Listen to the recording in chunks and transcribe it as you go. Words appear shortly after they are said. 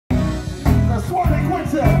Swanee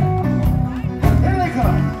Quintet. Here they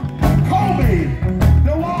come. Kobe,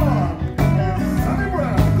 Dewan, and Sonny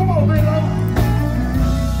Brown. Come on, big love.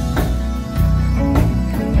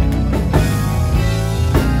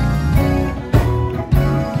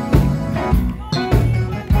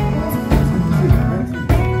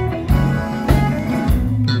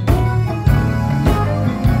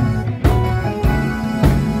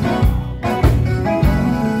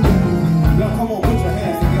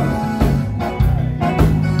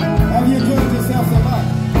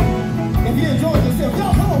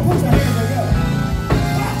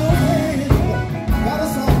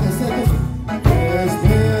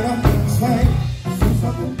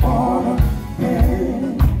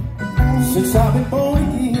 Since I've been born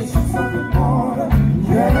again, since I've been born again,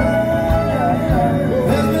 yeah.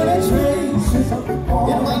 There's been a change since I've been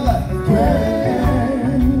born in my life,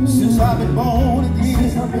 yeah. Since I've been born again,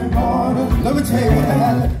 since I've been born again. Let me tell you what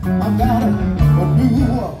happened. I've got a new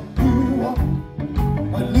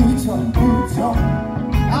song.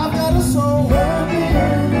 I've got a song that they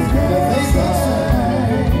can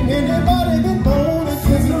sing. Anybody been born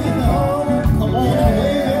again? Come on and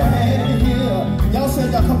wave your hand in here. Y'all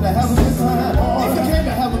said y'all come to have a good time. If you came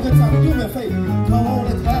to have a good time, do me a favor. Come on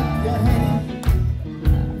and clap your hands.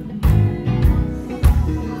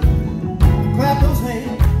 Clap those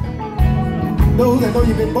hands. Those that know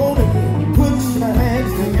you've been born again, put your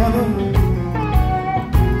hands together.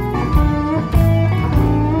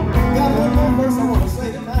 Got one more verse I want to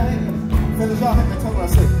say tonight. Fellas, y'all have to tell me what I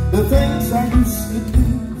say. The things I used to do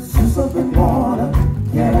since I've been born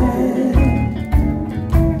again.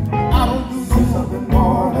 I don't do since I've been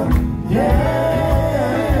born again. Yeah.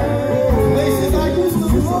 Places I used to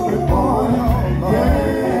since I've been born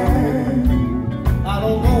again. I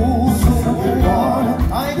don't know since I've been born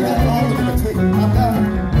again. I ain't got long to take. I've got a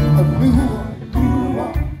new one.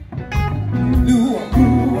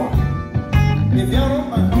 If y'all don't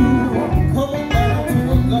mind, come on down to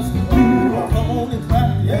Augusta. Come on and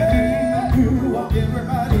clap your hands.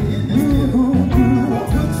 Everybody in this building,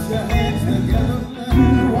 put your hands together. I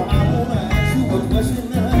want to ask you a question.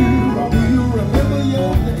 Do you remember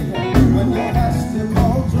your day when your pastor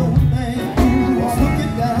called your name? Took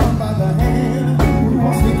it down by the hand,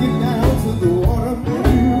 took it down to the water,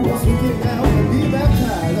 took it down to be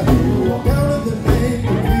baptized. Down in the name of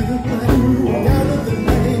Jesus, down in the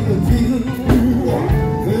name of Jesus.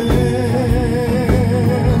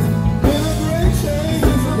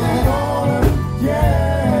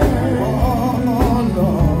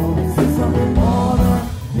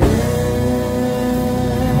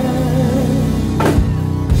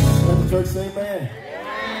 Say amen.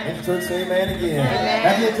 Let the church say amen again.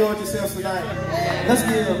 Have you enjoyed yourselves tonight? Let's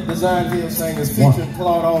give Design Hill Singers featuring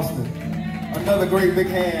Claude Austin another great big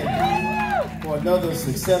hand for another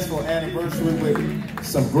successful anniversary with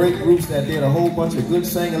some great groups that did a whole bunch of good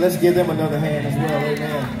singing. Let's give them another hand as well.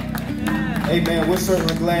 Amen. Amen. We're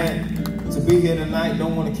certainly glad to be here tonight.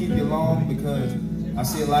 Don't want to keep you long because I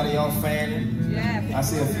see a lot of y'all fanning. I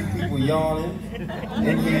see a few people yawning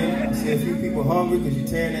in here. I see a few people hungry because you're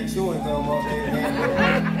tearing that chewing gum off there.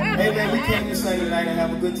 Hey man, we came to sing tonight and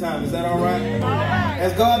have a good time. Is that all right?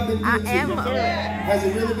 Has God been good to you? Has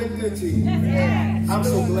it really been good to you? I'm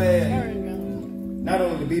so glad not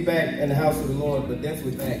only to be back in the house of the Lord, but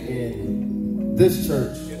definitely back in this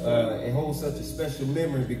church. It holds such a special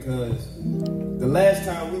memory because the last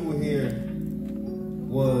time we were here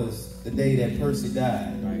was the day that Percy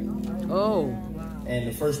died. Oh. And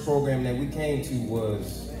the first program that we came to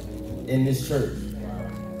was in this church.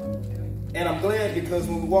 And I'm glad because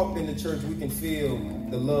when we walked in the church, we can feel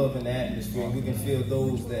the love in the atmosphere. We can feel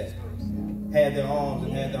those that had their arms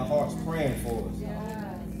and had their hearts praying for us.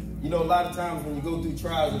 You know, a lot of times when you go through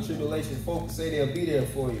trials and tribulations, folks say they'll be there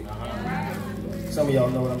for you. Some of y'all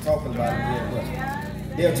know what I'm talking about here, but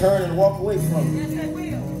they'll turn and walk away from you.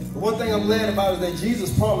 The one thing I'm glad about is that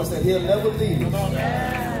Jesus promised that he'll never leave us.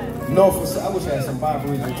 No, I wish I had some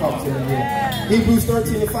Bible readers to talk to them here. Hebrews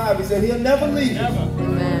 13:5, he said he'll never leave you,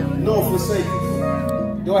 nor forsake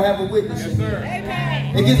you. Do I have a witness? Yes, sir.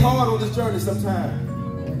 It gets hard on this journey sometimes.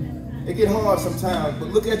 It gets hard sometimes, but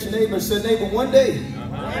look at your neighbor and say, neighbor, one day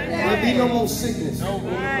there'll be no more sickness.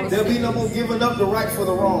 There'll be no more giving up the right for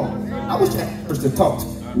the wrong. I wish I had a person to talk to.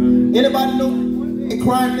 Anybody know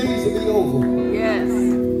crime days will be over? Yes.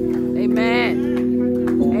 Amen.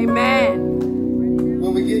 Amen.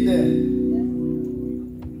 When we get there.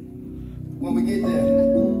 When we get there.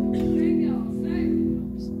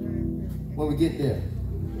 When we get there.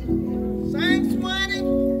 Thanks, Swanee.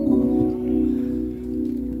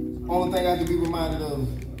 Only thing I can be reminded of,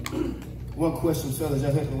 one question, fellas,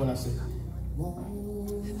 y'all help me when I say,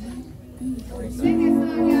 Won't it be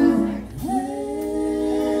great?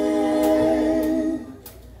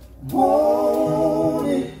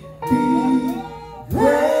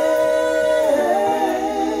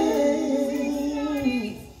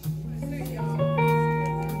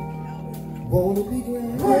 Won't it be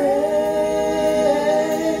great?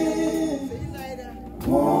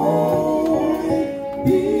 Won't it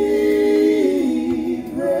be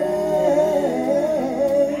great?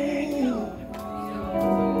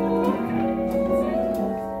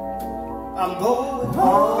 I'm going home.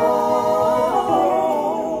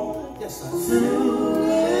 Yes, sir. To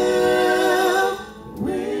live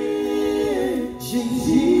with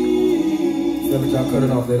Jesus. Fellas, y'all cut it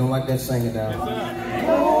off. They don't like that singing down.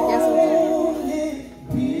 Yes,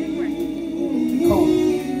 we do.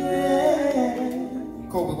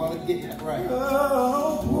 Kobe, while it's getting that right.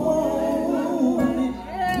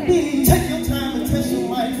 Take your time and test your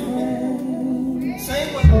mic for me.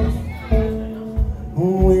 Sing with us.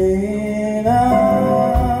 When I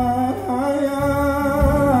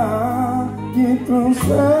get through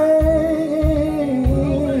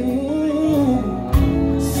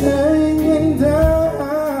singing down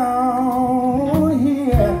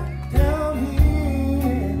here,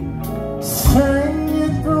 sing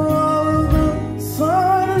it through all of the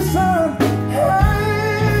sunshine,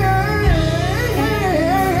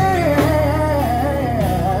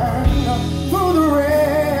 through the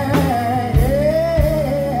rain,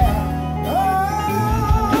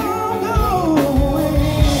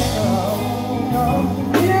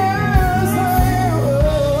 yes, I am.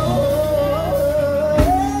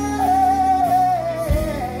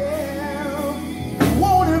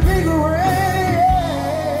 Won't it be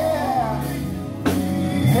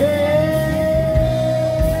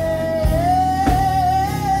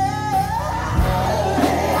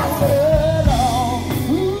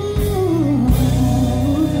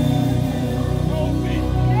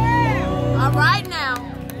All right now.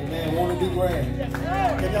 Amen. Won't it be grand?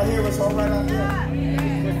 Can y'all hear us all right out there?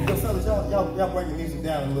 Yo, fellas, y'all bring the music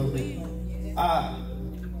down a little bit. I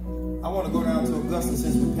want to go down to Augusta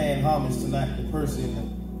since we're paying homage tonight to Percy and the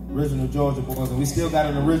original Georgia boys, and we still got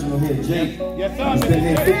an original here, Jake. Yes, sir. He's been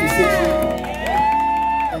here 56 years.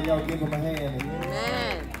 And y'all give him a hand.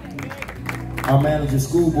 Amen. Our manager,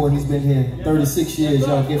 Schoolboy, he's been here 36 years.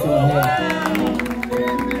 Y'all give him a hand.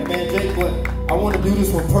 Hey, man, Jake, but I want to do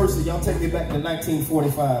this for Percy. Y'all take me back to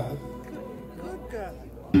 1945.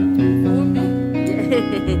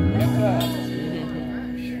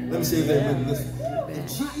 Let me see if they're ready to listen. And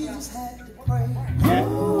Jesus had to pray.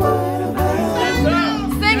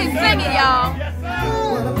 Sing it, y'all.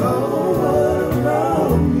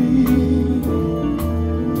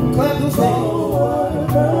 Clap those hands.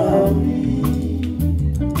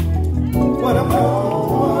 What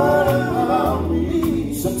about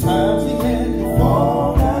me? Sometimes he had to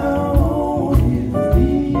fall down on his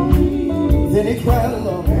knees. Then he cried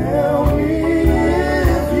alone. Help me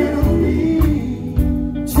if you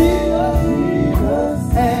need. Jesus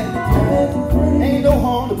had to pray. Ain't no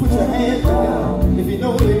harm to put your hands down if you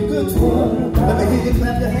know it ain't good to you. Let me hear you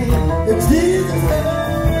clap your hands. If Jesus had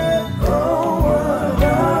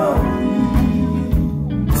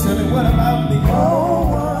what about me? Oh,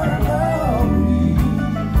 what about me?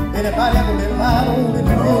 Anybody ever been lied on in the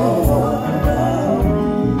middle before?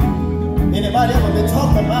 Anybody ever been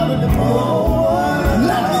talked about in the middle?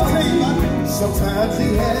 Let me tell you about it. Sometimes he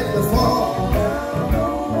had to fall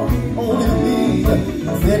on his knees.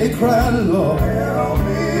 Then he cried, Lord, help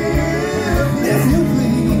me if you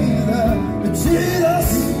please. Jesus,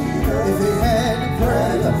 if he had to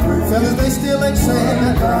pray. Fellas, they still ain't saying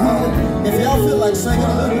that. If y'all feel like singing a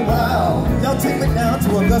little while, y'all take me down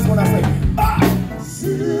to Augusta when I say, ah!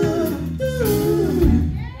 Sing for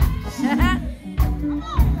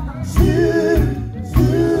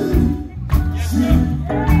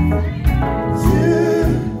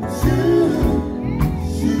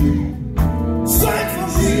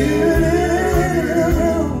me.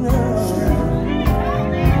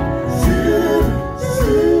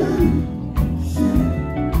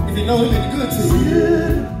 If you know it been good to you,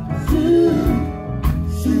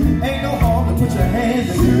 ain't no harm to put your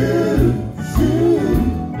hands together.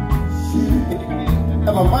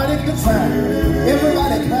 Have a mighty good time.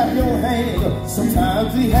 Everybody clap your hands.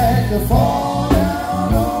 Sometimes he had to fall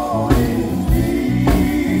down on his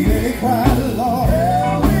knees. Then he cried, Lord,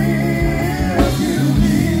 help me if you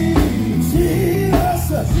need.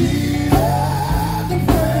 Jesus, he had to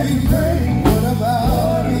pray. What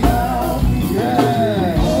about me?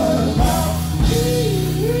 Yeah. What about me?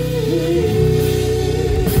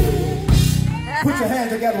 Put your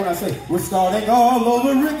hands together when I say, we're starting all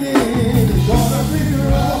over again. It's gonna be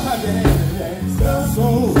rough.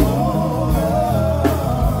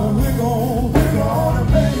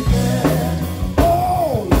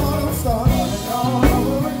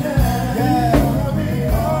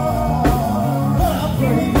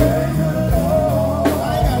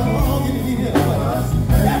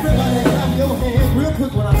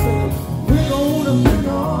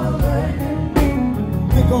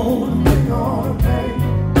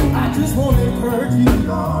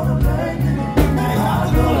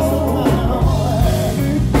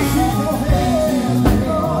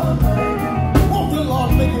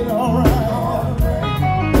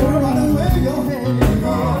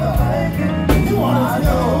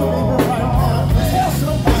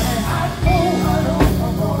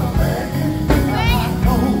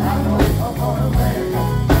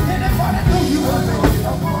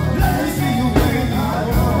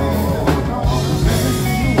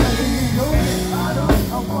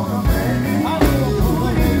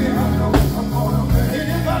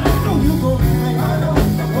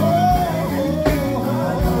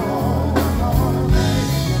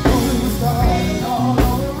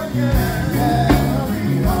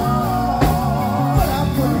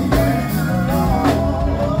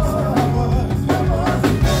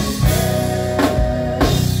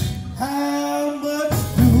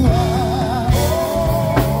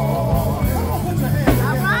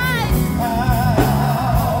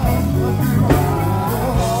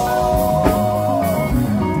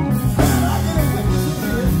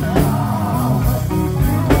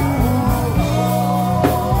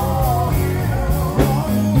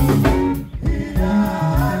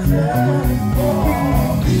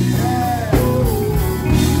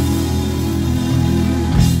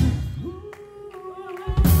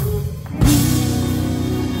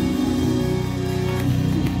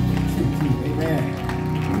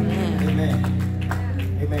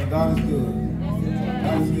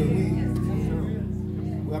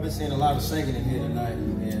 I've been seeing a lot of singing in here tonight,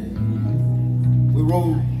 and we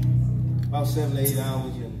rode about 7 to 8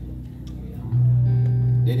 hours,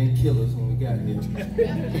 and they didn't kill us when we got here.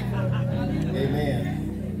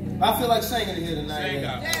 Amen. I feel like singing in here tonight.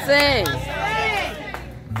 Sing.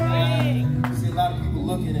 I see a lot of people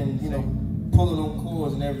looking and, you know, pulling on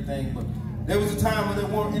chords and everything, but there was a time when there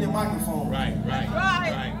weren't any microphones. Right.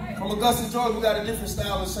 From Augusta, Georgia, we got a different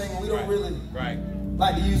style of singing. We don't really Right.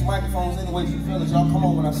 like to use microphones anyway. You fellas, y'all come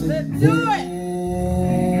on when I say. Let's do it.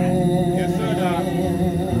 Yes, sir, Doc.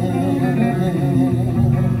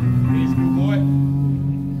 Peace, boy.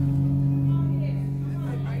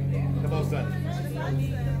 Come on, son.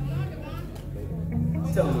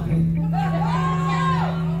 Tell them again.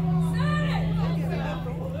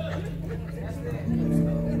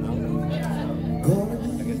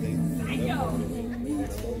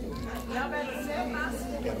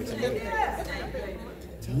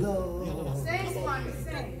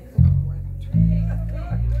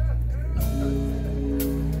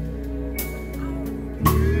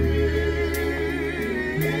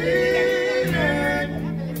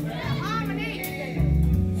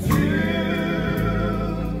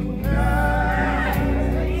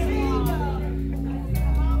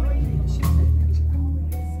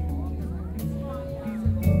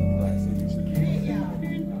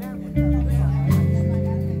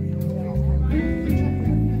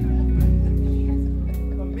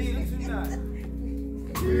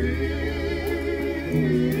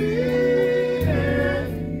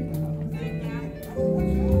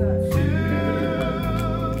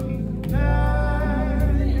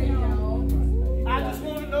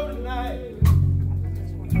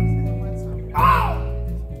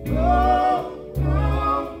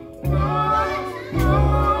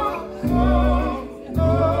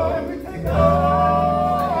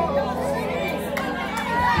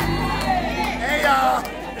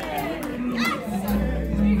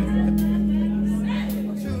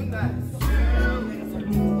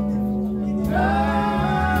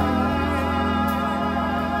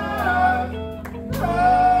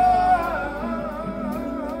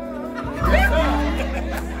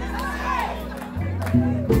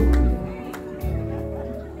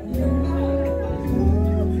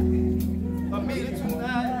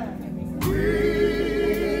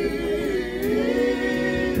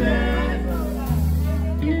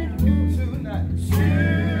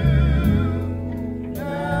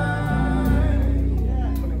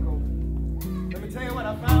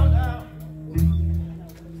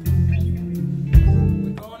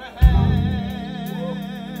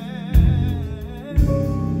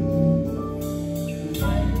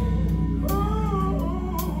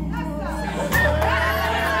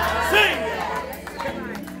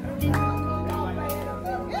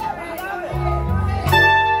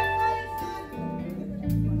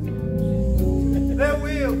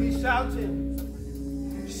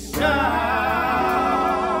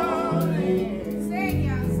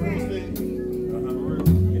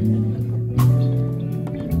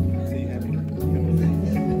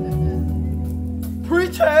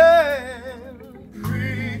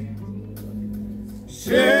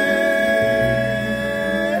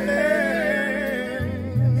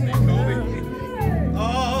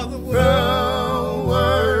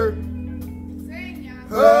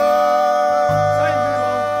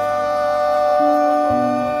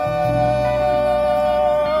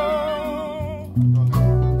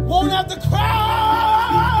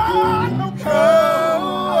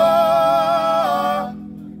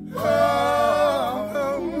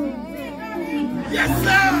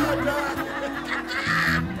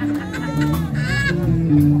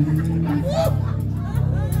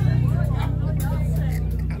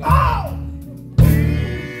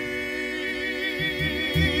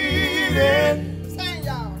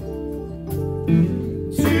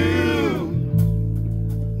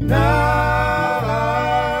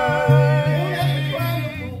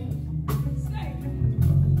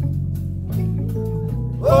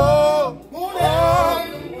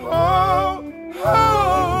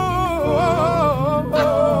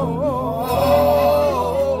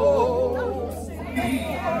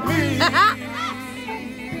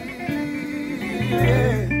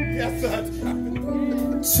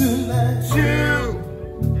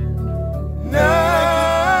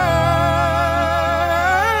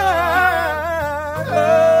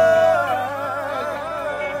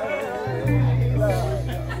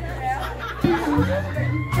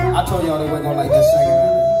 I told y'all they weren't gonna like this singing.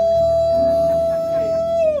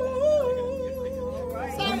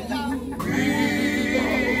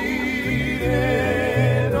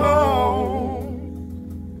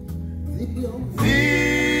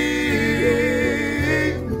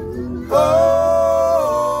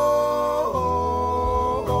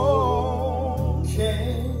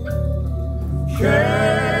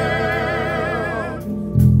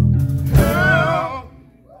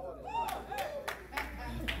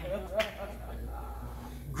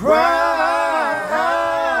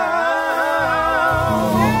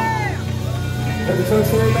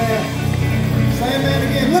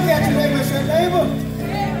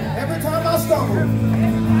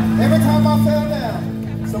 Every time I fell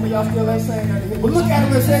down, some of y'all still ain't saying nothing here. But look at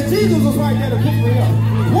him and say, Jesus was right there to pick me up.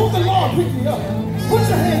 Won't the Lord pick me up? Put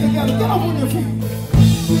your hands together. Get up on your feet.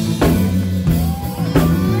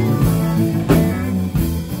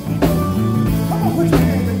 Come on, put your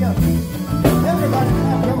hands together. Everybody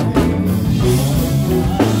clap your hands.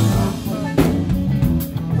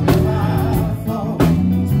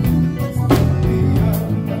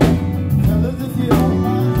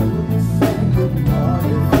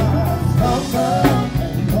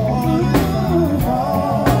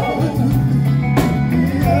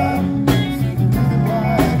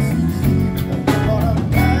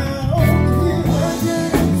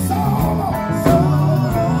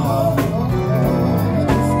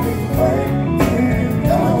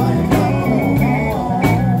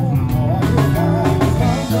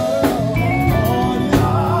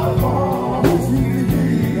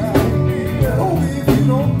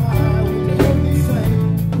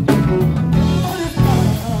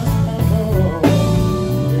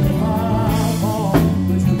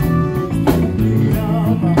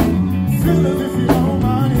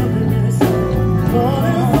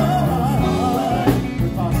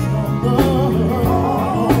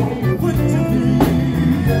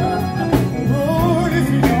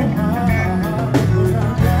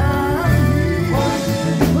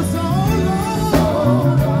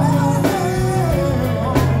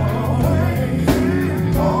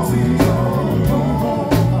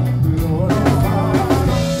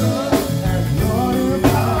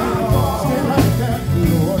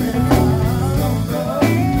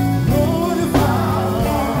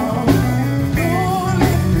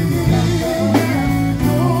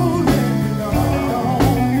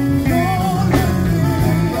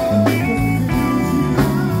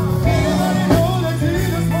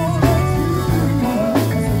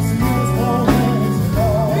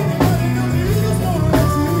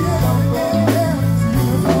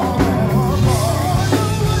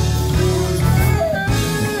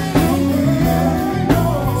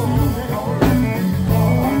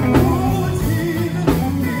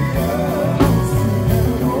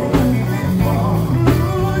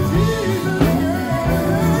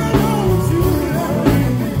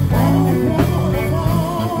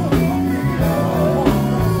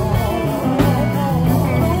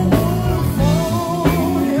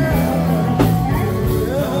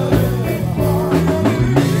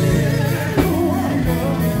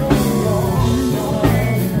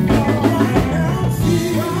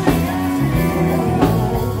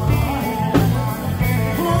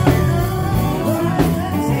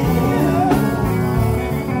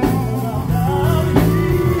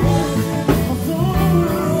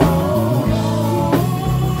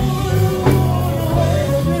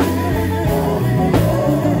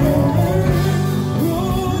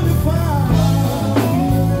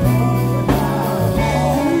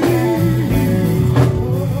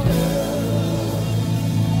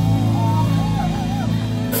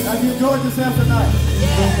 Enjoyed yourself tonight?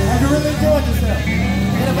 Have you really enjoyed yourself?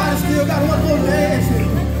 Anybody still got one more dance in you?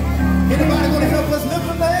 Anybody want to help us lift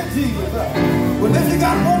the name of Jesus up? Well, if you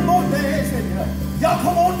got one more dance in you, y'all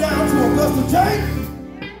come on down to Augusta J.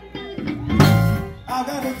 I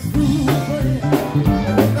got a true friend.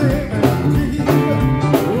 Jesus.